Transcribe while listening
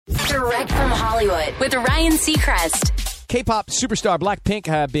Direct from Hollywood with Ryan Seacrest. K-pop superstar Blackpink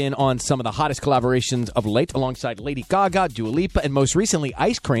have been on some of the hottest collaborations of late, alongside Lady Gaga, Dua Lipa, and most recently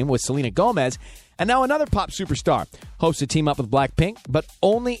Ice Cream with Selena Gomez. And now another pop superstar hopes to team up with Blackpink, but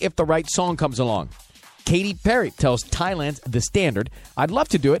only if the right song comes along. Katy Perry tells Thailand's The Standard, "I'd love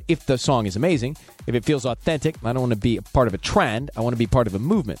to do it if the song is amazing. If it feels authentic, I don't want to be a part of a trend. I want to be part of a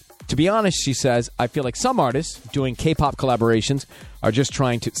movement." To be honest, she says, "I feel like some artists doing K-pop collaborations are just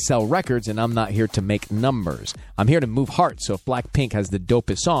trying to sell records, and I'm not here to make numbers. I'm here to move hearts, so if Blackpink has the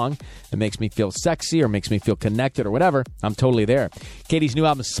dopest song that makes me feel sexy or makes me feel connected or whatever, I'm totally there." Katy's new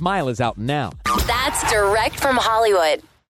album, Smile, is out now. That's Direct from Hollywood.